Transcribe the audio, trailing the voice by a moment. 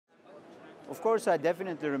Of course, I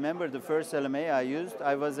definitely remember the first LMA I used.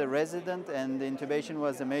 I was a resident and intubation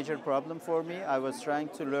was a major problem for me. I was trying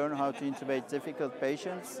to learn how to intubate difficult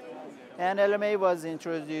patients. And LMA was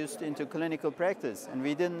introduced into clinical practice. And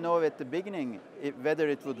we didn't know at the beginning whether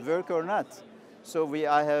it would work or not. So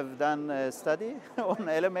I have done a study on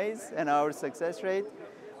LMAs and our success rate.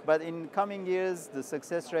 But in coming years, the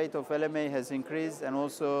success rate of LMA has increased, and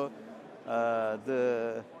also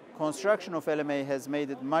the construction of LMA has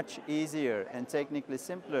made it much easier and technically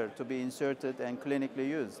simpler to be inserted and clinically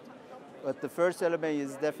used. But the first LMA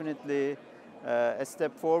is definitely a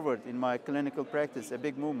step forward in my clinical practice, a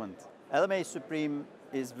big movement. LMA Supreme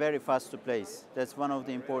is very fast to place. That's one of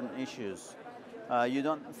the important issues. You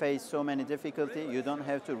don't face so many difficulties. You don't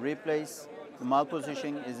have to replace. The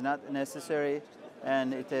malpositioning is not necessary,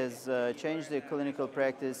 and it has changed the clinical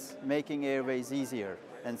practice, making airways easier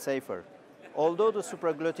and safer. Although the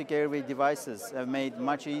supraglottic airway devices have made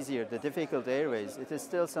much easier the difficult airways, it is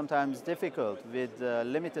still sometimes difficult with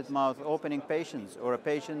limited mouth opening patients or a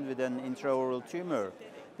patient with an intraoral tumor,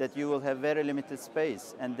 that you will have very limited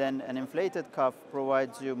space, and then an inflated cuff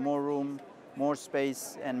provides you more room, more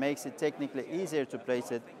space, and makes it technically easier to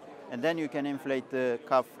place it, and then you can inflate the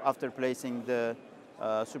cuff after placing the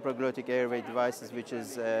supraglottic airway devices,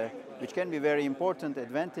 which can be very important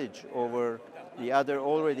advantage over the other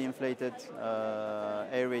already inflated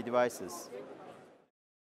airway devices.